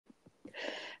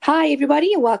Hi,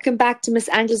 everybody, and welcome back to Miss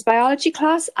Angler's biology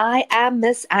class. I am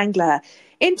Miss Angler.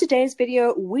 In today's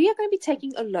video, we are going to be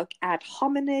taking a look at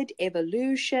hominid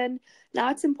evolution. Now,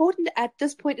 it's important at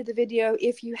this point of the video,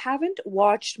 if you haven't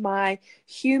watched my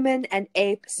human and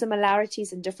ape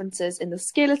similarities and differences in the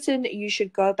skeleton, you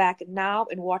should go back now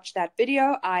and watch that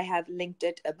video. I have linked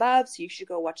it above, so you should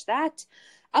go watch that.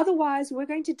 Otherwise, we're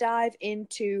going to dive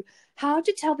into how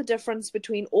to tell the difference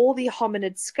between all the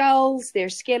hominid skulls, their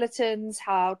skeletons,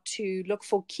 how to look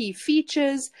for key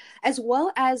features, as well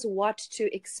as what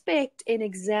to expect in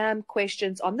exam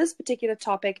questions on this particular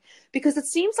topic, because it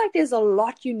seems like there's a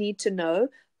lot you need to know.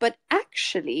 But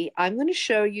actually, I'm going to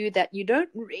show you that you don't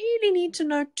really need to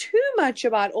know too much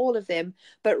about all of them,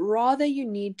 but rather you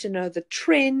need to know the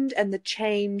trend and the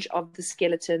change of the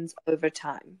skeletons over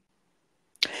time.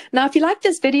 Now, if you like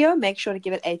this video, make sure to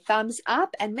give it a thumbs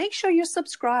up and make sure you're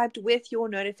subscribed with your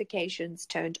notifications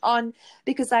turned on,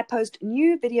 because I post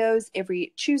new videos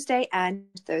every Tuesday and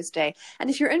Thursday. And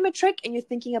if you're in matric and you're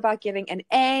thinking about giving an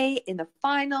A in the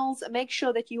finals, make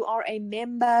sure that you are a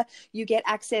member. You get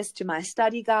access to my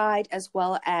study guide as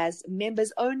well as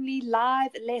members only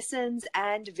live lessons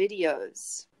and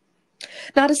videos.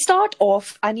 Now, to start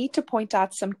off, I need to point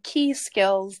out some key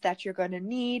skills that you're going to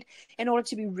need in order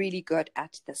to be really good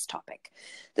at this topic.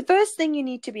 The first thing you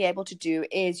need to be able to do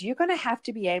is you're going to have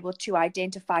to be able to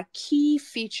identify key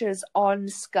features on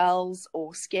skulls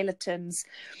or skeletons,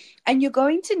 and you're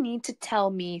going to need to tell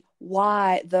me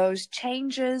why those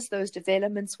changes, those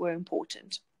developments were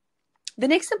important. The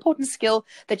next important skill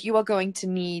that you are going to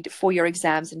need for your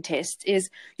exams and tests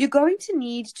is you're going to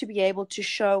need to be able to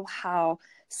show how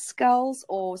skulls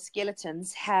or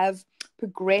skeletons have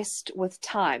progressed with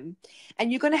time.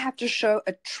 And you're going to have to show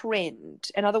a trend.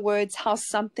 In other words, how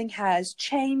something has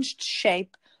changed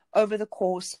shape over the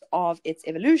course of its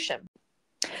evolution.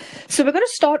 So we're going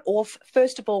to start off,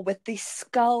 first of all, with the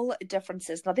skull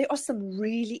differences. Now, there are some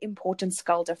really important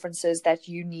skull differences that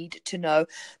you need to know.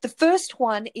 The first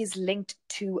one is linked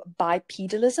to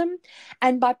bipedalism,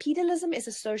 and bipedalism is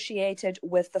associated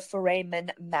with the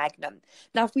foramen magnum.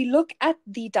 Now, if we look at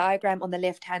the diagram on the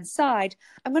left-hand side,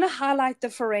 I'm going to highlight the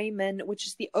foramen, which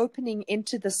is the opening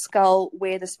into the skull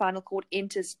where the spinal cord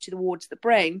enters towards the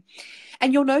brain.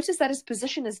 And you'll notice that its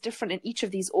position is different in each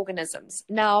of these organisms.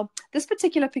 Now, this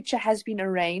particular picture has been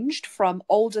arranged from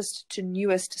oldest to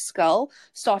newest skull,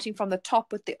 starting from the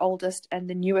top with the oldest and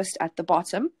the newest at the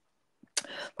bottom.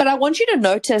 But I want you to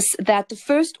notice that the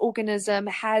first organism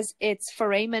has its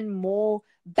foramen more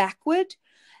backward,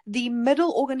 the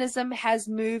middle organism has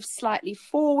moved slightly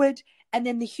forward, and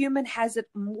then the human has it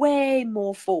way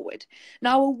more forward.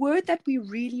 Now, a word that we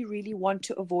really want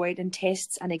to avoid in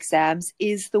tests and exams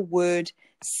is the word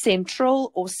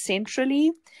central or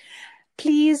centrally.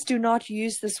 Please do not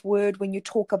use this word when you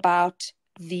talk about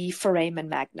the foramen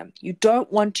magnum. You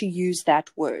don't want to use that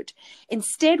word.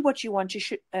 Instead, what you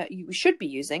should be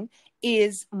using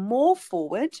is more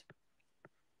forward,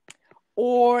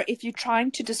 or if you're trying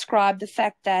to describe the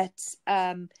fact that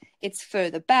it's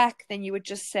further back, then you would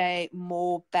just say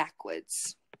more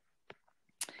backwards.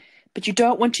 But you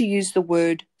don't want to use the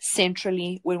word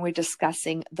centrally when we're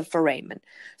discussing the foramen.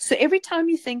 So every time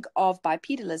you think of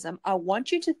bipedalism, I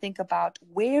want you to think about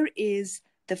where is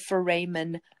the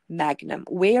foramen magnum?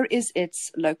 Where is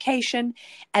its location?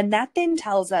 And that then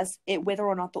tells us whether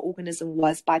or not the organism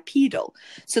was bipedal.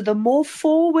 So the more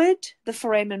forward the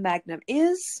foramen magnum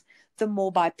is, the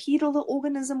more bipedal the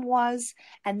organism was,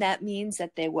 and that means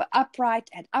that they were upright,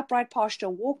 had upright posture,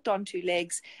 walked on two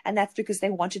legs, and that's because they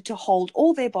wanted to hold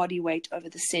all their body weight over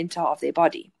the center of their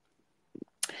body.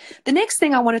 The next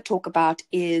thing I want to talk about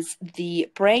is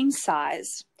the brain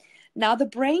size. Now, the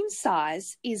brain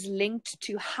size is linked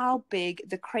to how big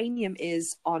the cranium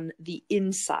is on the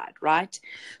inside, right?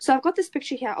 So I've got this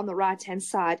picture here on the right-hand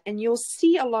side, and you'll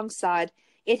see alongside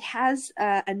it has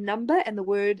a number and the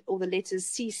word or the letters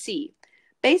cc.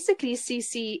 Basically,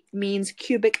 cc means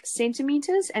cubic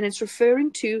centimeters, and it's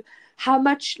referring to how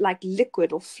much like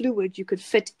liquid or fluid you could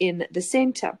fit in the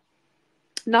center.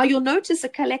 Now, you'll notice a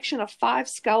collection of 5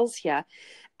 skulls here,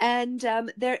 and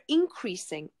they're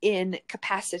increasing in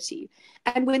capacity.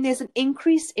 And when there's an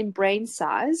increase in brain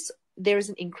size, there is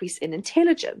an increase in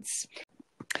intelligence.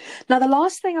 Now, the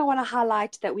last thing I want to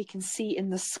highlight that we can see in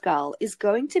the skull is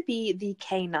going to be the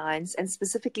canines, and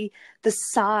specifically the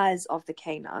size of the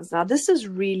canines. Now, this is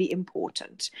really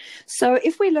important. So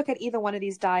if we look at either one of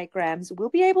these diagrams, we'll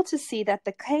be able to see that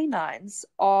the canines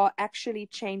are actually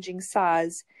changing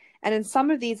size. And in some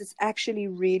of these, it's actually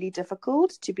really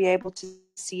difficult to be able to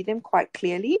see them quite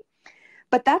clearly.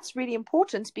 But that's really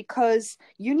important because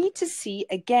you need to see,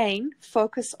 again,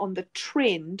 focus on the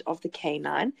trend of the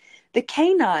canine. The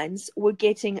canines were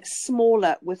getting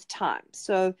smaller with time.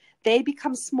 So they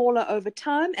become smaller over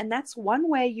time. And that's one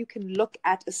way you can look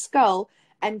at a skull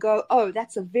and go, oh,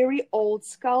 that's a very old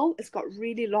skull. It's got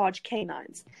really large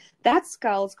canines. That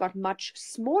skull's got much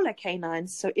smaller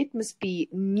canines, so it must be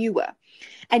newer.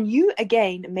 And you,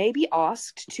 again, may be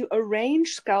asked to arrange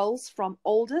skulls from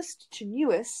oldest to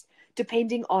newest,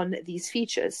 depending on these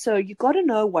features. So you've got to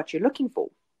know what you're looking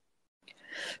for.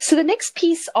 So the next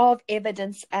piece of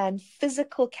evidence and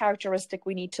physical characteristic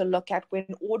we need to look at when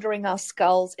ordering our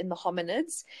skulls in the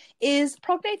hominids is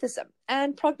prognathism.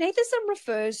 And prognathism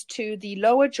refers to the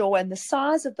lower jaw and the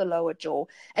size of the lower jaw,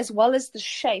 as well as the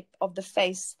shape of the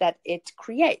face that it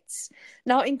creates.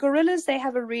 Now, in gorillas, they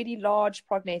have a really large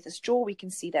prognathous jaw. We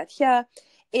can see that here.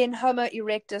 In Homo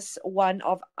erectus, one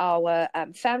of our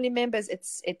family members,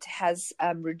 it has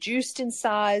reduced in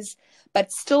size,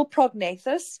 but still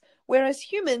prognathous. Whereas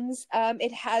humans,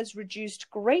 it has reduced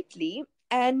greatly,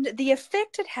 and the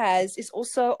effect it has is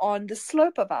also on the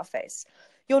slope of our face.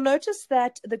 You'll notice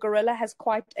that the gorilla has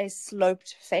quite a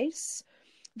sloped face.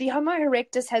 The Homo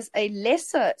erectus has a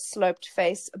lesser sloped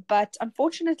face, but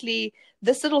unfortunately,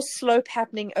 this little slope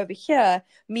happening over here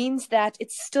means that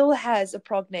it still has a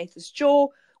prognathous jaw,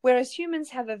 whereas humans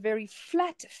have a very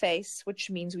flat face,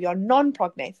 which means we are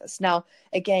non-prognathous. Now,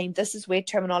 again, this is where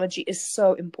terminology is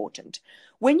so important.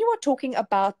 When you are talking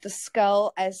about the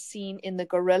skull as seen in the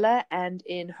gorilla and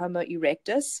in Homo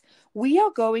erectus, we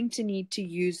are going to need to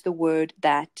use the word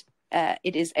that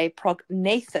it is a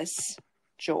prognathous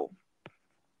jaw.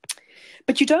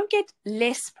 But you don't get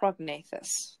less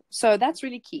prognathous. So that's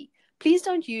really key. Please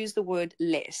don't use the word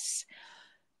less.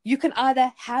 You can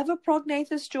either have a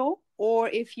prognathous jaw, or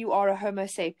if you are a Homo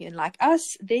sapien like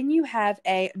us, then you have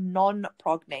a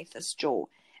non-prognathous jaw.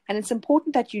 And it's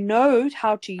important that you know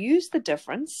how to use the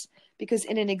difference, because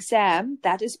in an exam,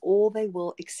 that is all they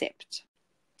will accept.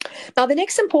 Now, the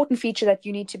next important feature that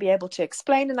you need to be able to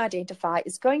explain and identify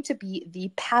is going to be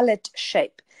the palate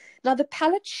shape. Now, the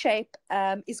palate shape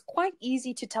is quite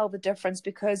easy to tell the difference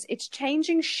because it's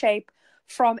changing shape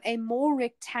from a more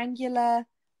rectangular,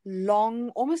 long,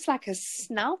 almost like a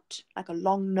snout, like a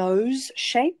long nose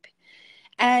shape.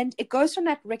 And it goes from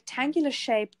that rectangular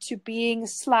shape to being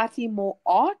slightly more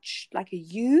arched, like a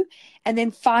U, and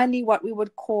then finally what we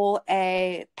would call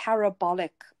a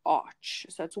parabolic arch.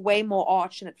 So it's way more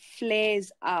arched and it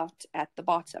flares out at the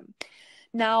bottom.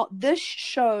 Now, this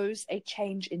shows a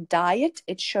change in diet.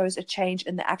 It shows a change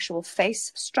in the actual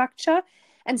face structure.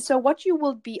 And so what you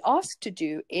will be asked to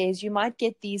do is you might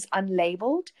get these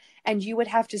unlabeled, and you would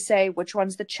have to say which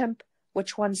one's the chimp,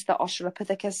 which one's the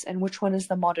Australopithecus, and which one is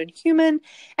the modern human.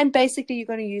 And basically, you're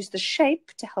going to use the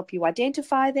shape to help you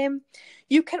identify them.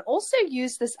 You can also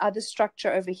use this other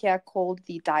structure over here called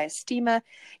the diastema.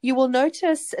 You will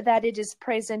notice that it is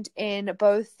present in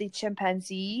both the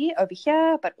chimpanzee over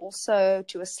here, but also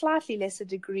to a slightly lesser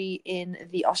degree in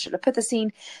the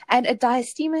Australopithecine. And a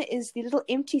diastema is the little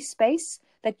empty space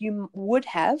that you would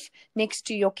have next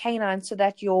to your canine so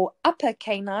that your upper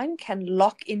canine can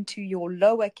lock into your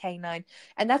lower canine.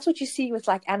 And that's what you see with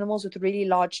like animals with really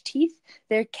large teeth.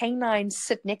 Their canines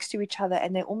sit next to each other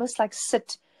and they almost like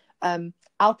sit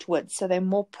outwards. So they're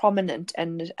more prominent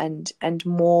and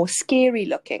more scary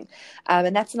looking.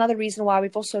 And that's another reason why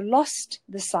we've also lost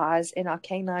the size in our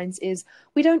canines is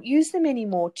we don't use them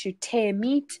anymore to tear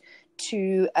meat,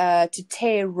 to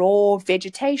tear raw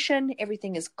vegetation.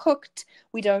 Everything is cooked.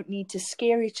 We don't need to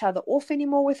scare each other off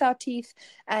anymore with our teeth.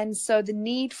 And so the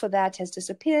need for that has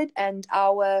disappeared, and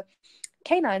our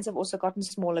canines have also gotten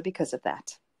smaller because of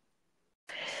that.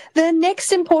 The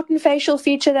next important facial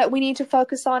feature that we need to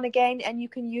focus on again, and you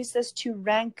can use this to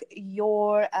rank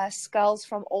your skulls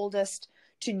from oldest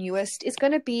to newest, is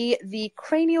going to be the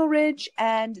cranial ridge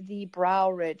and the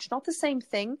brow ridge. Not the same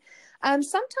thing.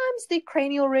 Sometimes the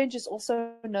cranial ridge is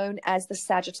also known as the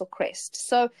sagittal crest.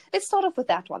 So let's start off with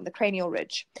that one, the cranial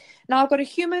ridge. Now I've got a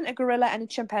human, a gorilla, and a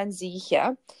chimpanzee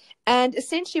here. And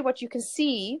essentially what you can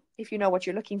see, if you know what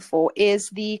you're looking for, is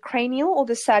the cranial or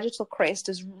the sagittal crest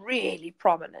is really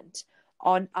prominent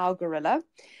on our gorilla.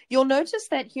 You'll notice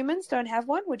that humans don't have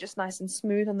one. We're just nice and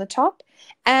smooth on the top.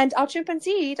 And our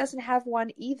chimpanzee doesn't have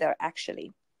one either,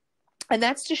 actually. And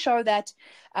that's to show that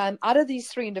out of these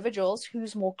three individuals,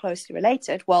 who's more closely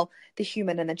related? Well, the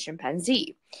human and the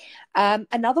chimpanzee.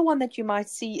 Another one that you might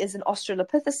see is an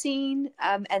Australopithecine,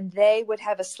 and they would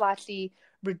have a slightly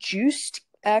reduced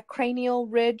cranial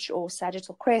ridge or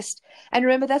sagittal crest. And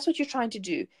remember, that's what you're trying to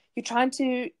do. You're trying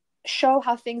to show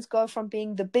how things go from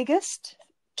being the biggest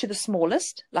to the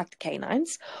smallest, like the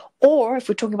canines. Or if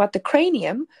we're talking about the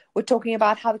cranium, we're talking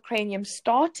about how the cranium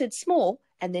started small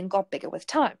and then got bigger with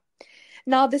time.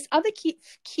 Now, this other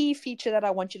key feature that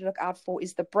I want you to look out for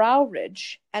is the brow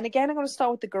ridge. And again, I'm going to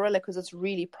start with the gorilla because it's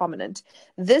really prominent.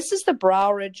 This is the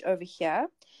brow ridge over here.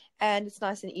 And it's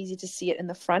nice and easy to see it in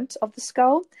the front of the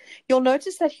skull. You'll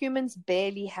notice that humans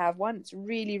barely have one. It's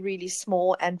really, really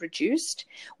small and reduced.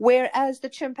 Whereas the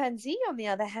chimpanzee, on the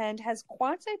other hand, has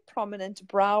quite a prominent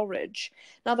brow ridge.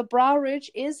 Now, the brow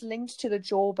ridge is linked to the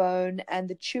jawbone and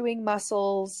the chewing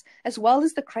muscles, as well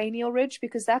as the cranial ridge,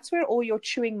 because that's where all your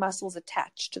chewing muscles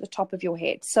attach to the top of your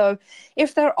head. So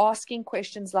if they're asking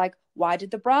questions like, why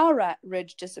did the brow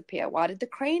ridge disappear? Why did the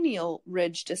cranial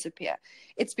ridge disappear?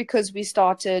 It's because we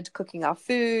started cooking our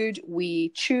food, we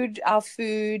chewed our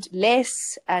food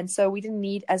less, and so we didn't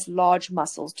need as large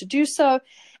muscles to do so.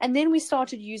 And then we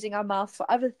started using our mouth for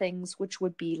other things, which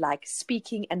would be like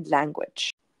speaking and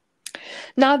language.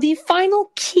 Now, the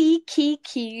final key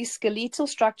skeletal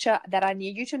structure that I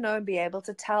need you to know and be able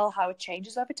to tell how it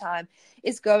changes over time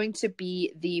is going to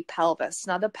be the pelvis.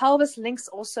 Now, the pelvis links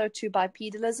also to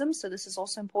bipedalism, so this is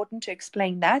also important to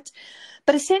explain that.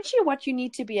 But essentially what you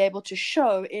need to be able to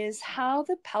show is how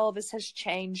the pelvis has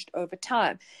changed over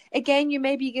time. Again, you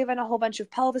may be given a whole bunch of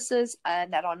pelvises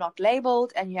that are not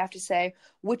labeled, and you have to say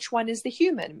which one is the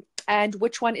human, and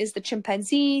which one is the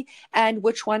chimpanzee, and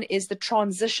which one is the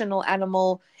transitional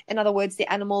animal. In other words,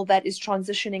 the animal that is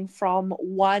transitioning from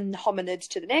one hominid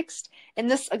to the next. In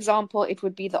this example, it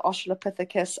would be the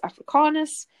Australopithecus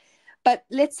africanus. But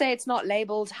let's say it's not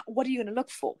labeled. What are you going to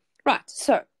look for? Right.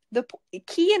 So the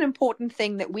key and important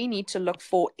thing that we need to look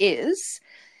for is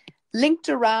linked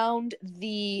around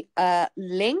the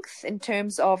length in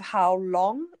terms of how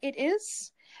long it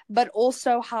is, but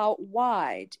also how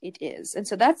wide it is. And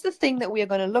so that's the thing that we are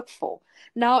going to look for.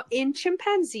 Now, in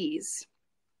chimpanzees,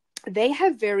 they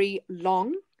have very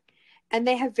long and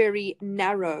they have very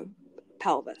narrow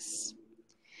pelvis.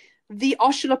 The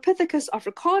Australopithecus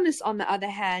africanus, on the other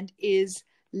hand, is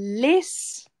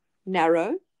less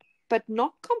narrow, but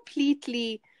not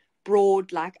completely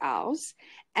broad like ours,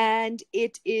 and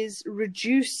it is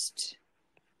reduced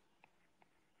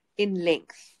in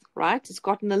length, right? It's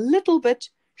gotten a little bit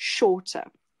shorter,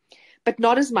 but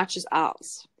not as much as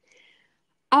ours.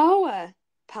 Our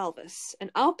pelvis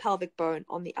and our pelvic bone,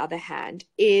 on the other hand,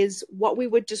 is what we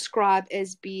would describe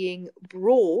as being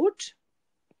broad,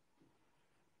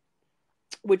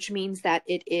 which means that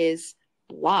it is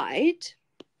wide,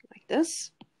 like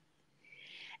this,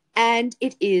 and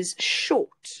it is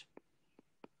short.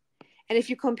 And if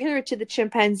you compare it to the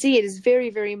chimpanzee, it is very,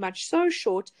 very much so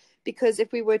short, because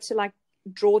if we were to like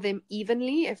draw them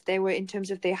evenly, if they were in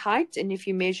terms of their height, and if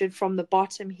you measured from the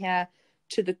bottom here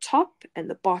to the top and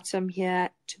the bottom here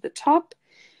to the top,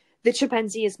 the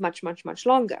chimpanzee is much, much, much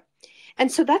longer.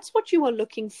 And so that's what you are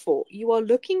looking for. You are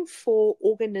looking for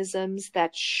organisms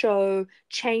that show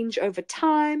change over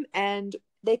time, and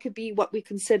they could be what we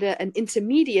consider an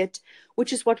intermediate,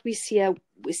 which is what we see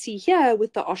here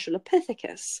with the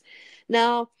Australopithecus.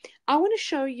 Now, I want to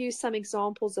show you some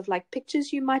examples of like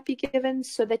pictures you might be given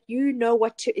so that you know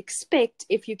what to expect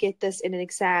if you get this in an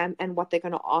exam and what they're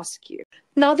going to ask you.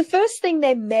 Now, the first thing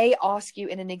they may ask you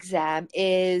in an exam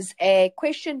is a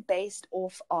question based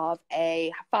off of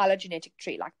a phylogenetic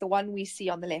tree, like the one we see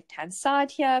on the left-hand side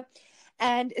here.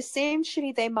 And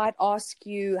essentially, they might ask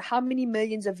you, how many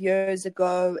millions of years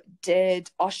ago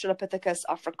did Australopithecus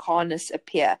africanus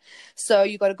appear? So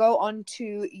you've got to go on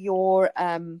to your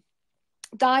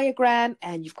diagram,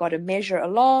 and you've got to measure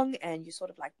along, and you sort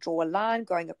of like draw a line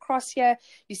going across here.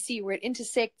 You see where it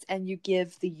intersects, and you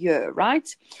give the year, right?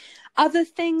 Other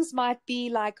things might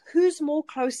be like, who's more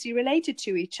closely related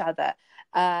to each other?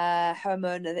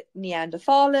 Homo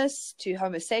neanderthalis to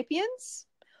Homo sapiens,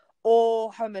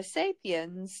 or Homo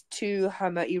sapiens to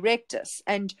Homo erectus.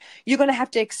 And you're going to have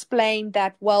to explain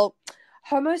that, well,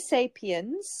 Homo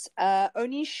sapiens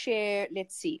only share,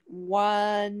 let's see,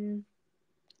 1,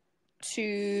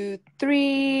 2,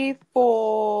 3,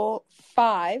 4,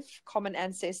 5 common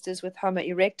ancestors with Homo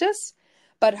erectus.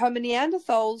 But Homo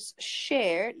neanderthals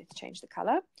share, let's change the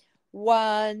color,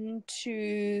 1,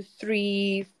 2,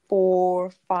 3,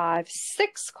 4, 5,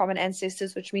 6 common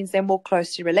ancestors, which means they're more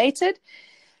closely related.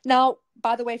 Now,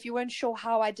 by the way, if you weren't sure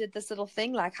how I did this little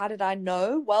thing, like how did I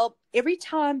know? Well, every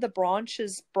time the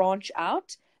branches branch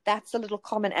out, that's a little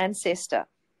common ancestor.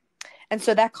 And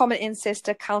so that common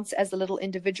ancestor counts as a little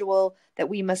individual that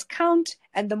we must count.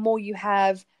 And the more you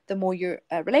have, the more you're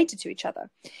related to each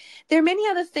other. There are many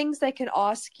other things they can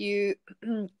ask you,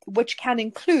 which can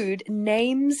include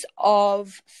names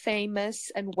of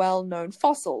famous and well-known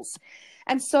fossils.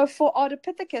 And so for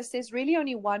Ardipithecus, there's really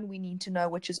only one we need to know,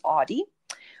 which is Ardi.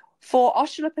 For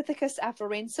Australopithecus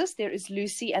afarensis, there is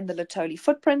Lucy and the Laetoli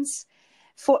footprints.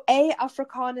 For A.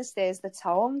 africanus, there's the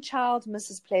Taong child,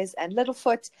 Mrs. Ples, and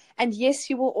Littlefoot. And yes,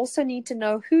 you will also need to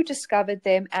know who discovered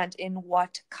them and in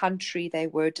what country they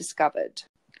were discovered.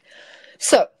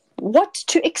 So, what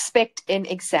to expect in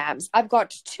exams? I've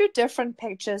got two different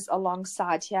pictures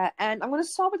alongside here, and I'm going to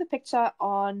start with a picture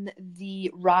on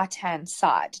the right-hand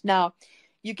side. Now,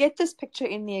 you get this picture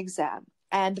in the exam,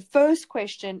 and the first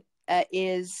question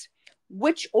is,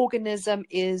 which organism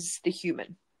is the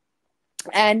human?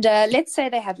 And let's say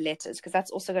they have letters, because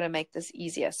that's also going to make this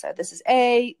easier. So this is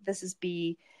A, this is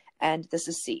B, and this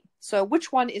is C. So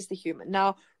which one is the human?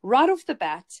 Now, right off the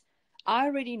bat, I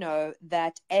already know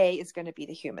that A is going to be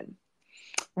the human.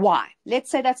 Why?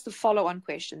 Let's say that's the follow-on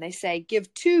question. They say,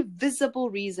 give 2 visible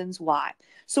reasons why.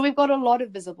 So we've got a lot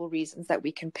of visible reasons that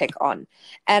we can pick on.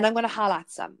 And I'm going to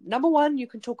highlight some. Number 1, you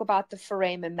can talk about the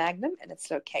foramen magnum and its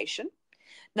location.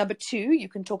 Number 2, you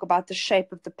can talk about the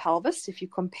shape of the pelvis if you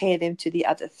compare them to the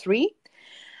other 3.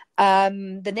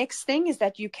 The next thing is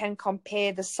that you can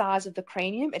compare the size of the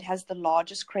cranium. It has the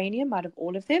largest cranium out of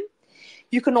all of them.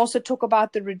 You can also talk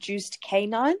about the reduced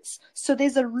canines. So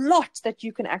there's a lot that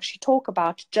you can actually talk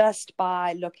about just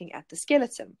by looking at the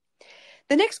skeleton.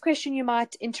 The next question you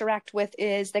might interact with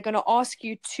is they're going to ask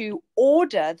you to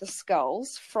order the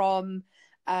skulls from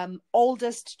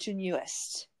oldest to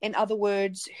newest. In other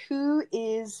words, who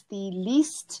is the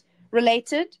least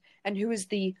related and who is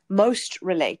the most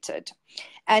related?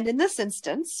 And in this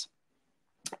instance,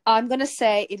 I'm going to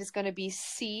say it is going to be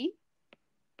C,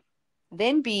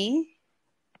 then B,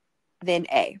 then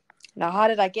A. Now, how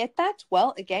did I get that?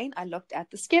 Well, again, I looked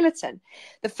at the skeleton.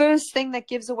 The first thing that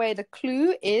gives away the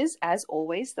clue is, as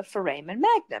always, the foramen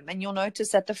magnum. And you'll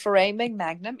notice that the foramen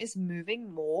magnum is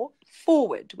moving more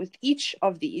forward with each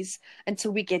of these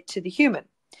until we get to the human.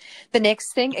 The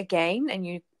next thing, again, and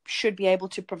you should be able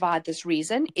to provide this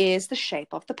reason, is the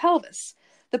shape of the pelvis.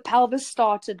 The pelvis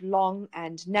started long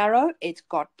and narrow. It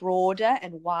got broader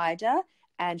and wider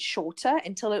and shorter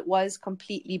until it was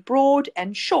completely broad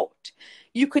and short.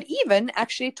 You could even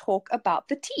actually talk about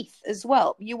the teeth as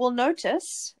well. You will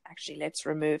notice, actually, let's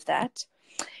remove that.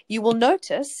 You will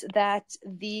notice that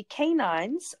the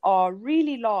canines are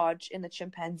really large in the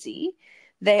chimpanzee.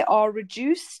 They are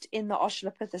reduced in the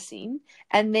Australopithecine,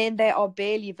 and then they are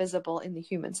barely visible in the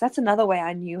humans. That's another way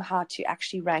I knew how to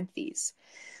actually rank these.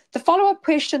 The follow-up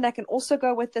question that can also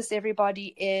go with this,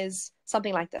 everybody, is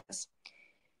something like this.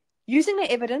 Using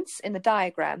the evidence in the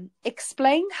diagram,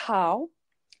 explain how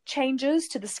changes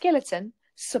to the skeleton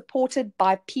supported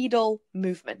bipedal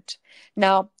movement.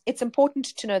 Now, it's important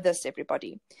to know this,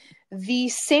 everybody. The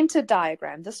center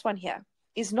diagram, this one here,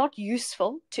 is not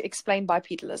useful to explain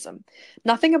bipedalism.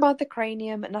 Nothing about the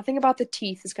cranium, nothing about the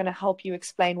teeth is going to help you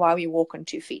explain why we walk on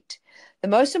 2 feet. The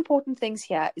most important things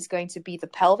here is going to be the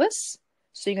pelvis.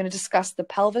 So you're going to discuss the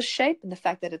pelvis shape and the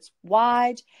fact that it's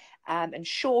wide and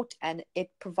short, and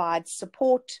it provides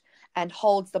support and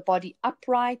holds the body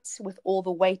upright with all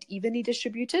the weight evenly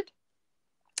distributed.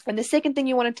 And the second thing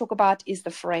you want to talk about is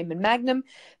the foramen magnum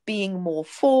being more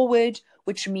forward,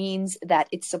 which means that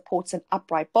it supports an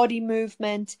upright body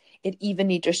movement, it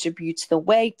evenly distributes the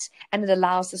weight, and it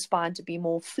allows the spine to be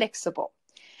more flexible.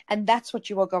 And that's what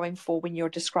you are going for when you're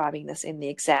describing this in the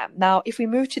exam. Now, if we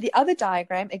move to the other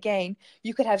diagram, again,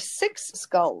 you could have 6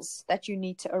 skulls that you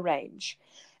need to arrange.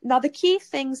 Now, the key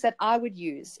things that I would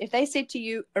use, if they said to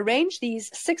you, arrange these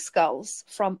 6 skulls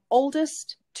from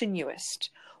oldest to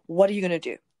newest, what are you going to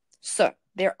do? So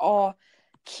there are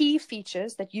key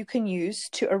features that you can use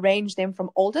to arrange them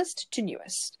from oldest to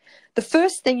newest. The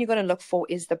first thing you're going to look for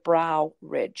is the brow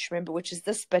ridge, remember, which is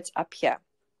this bit up here.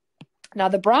 Now,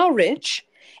 the brow ridge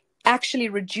actually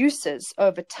reduces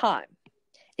over time.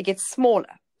 It gets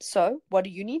smaller. So what do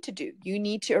you need to do? You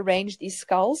need to arrange these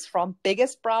skulls from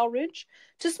biggest brow ridge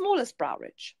to smallest brow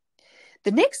ridge.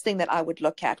 The next thing that I would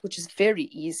look at, which is very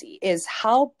easy, is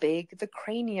how big the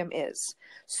cranium is.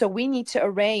 So we need to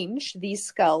arrange these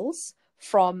skulls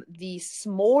from the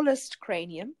smallest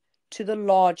cranium to the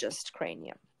largest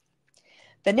cranium.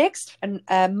 The next and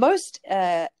most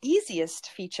easiest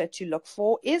feature to look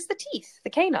for is the teeth, the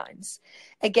canines.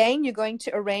 Again, you're going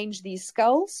to arrange these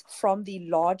skulls from the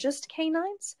largest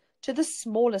canines to the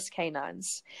smallest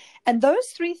canines. And those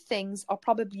 3 things are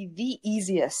probably the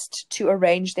easiest to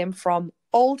arrange them from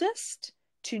oldest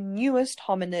to newest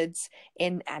hominids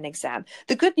in an exam.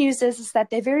 The good news is that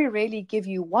they very rarely give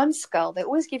you one skull. They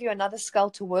always give you another skull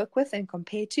to work with and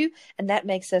compare to, and that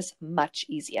makes this much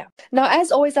easier. Now,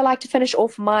 as always, I like to finish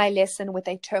off my lesson with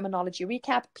a terminology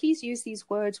recap. Please use these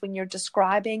words when you're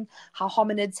describing how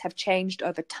hominids have changed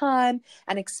over time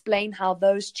and explain how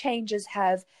those changes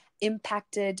have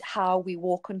impacted how we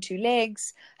walk on two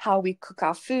legs, how we cook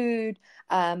our food,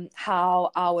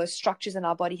 how our structures in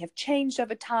our body have changed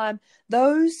over time.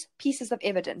 Those pieces of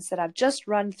evidence that I've just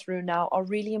run through now are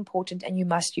really important, and you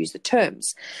must use the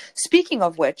terms. Speaking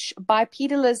of which,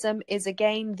 bipedalism is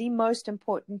again the most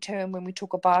important term when we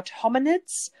talk about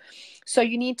hominids. So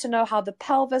you need to know how the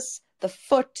pelvis, the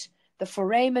foot, the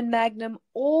foramen magnum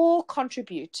all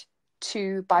contribute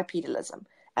to bipedalism.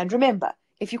 And remember,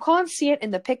 if you can't see it in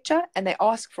the picture and they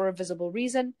ask for a visible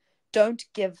reason, don't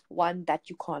give one that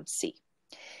you can't see.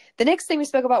 The next thing we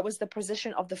spoke about was the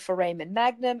position of the foramen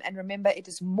magnum. And remember, it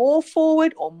is more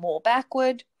forward or more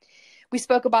backward. We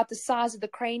spoke about the size of the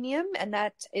cranium, and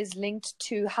that is linked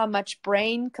to how much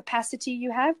brain capacity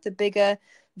you have. The bigger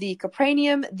the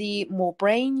cranium, the more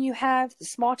brain you have, the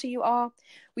smarter you are.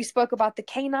 We spoke about the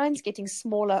canines getting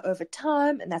smaller over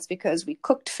time, and that's because we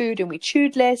cooked food and we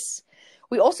chewed less.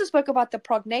 We also spoke about the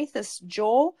prognathous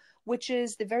jaw, which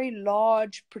is the very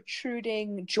large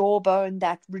protruding jawbone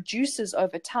that reduces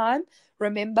over time.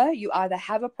 Remember, you either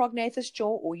have a prognathous jaw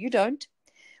or you don't.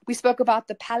 We spoke about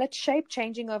the palate shape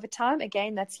changing over time.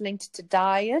 Again, that's linked to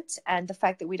diet and the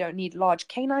fact that we don't need large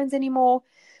canines anymore.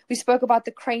 We spoke about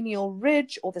the cranial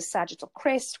ridge or the sagittal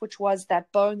crest, which was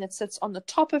that bone that sits on the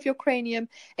top of your cranium.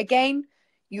 Again,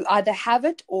 you either have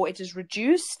it or it is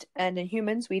reduced, and in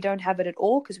humans, we don't have it at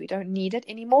all because we don't need it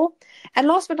anymore. And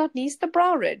last but not least, the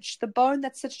brow ridge, the bone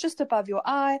that sits just above your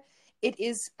eye. It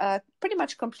is pretty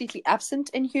much completely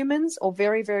absent in humans, or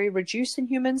very, very reduced in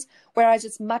humans, whereas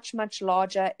it's much, much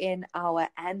larger in our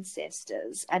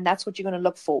ancestors. And that's what you're going to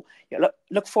look for. You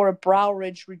look for a brow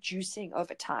ridge reducing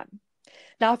over time.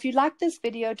 Now, if you like this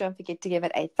video, don't forget to give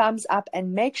it a thumbs up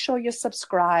and make sure you're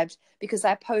subscribed, because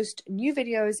I post new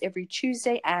videos every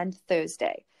Tuesday and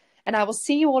Thursday. And I will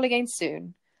see you all again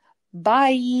soon.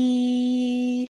 Bye.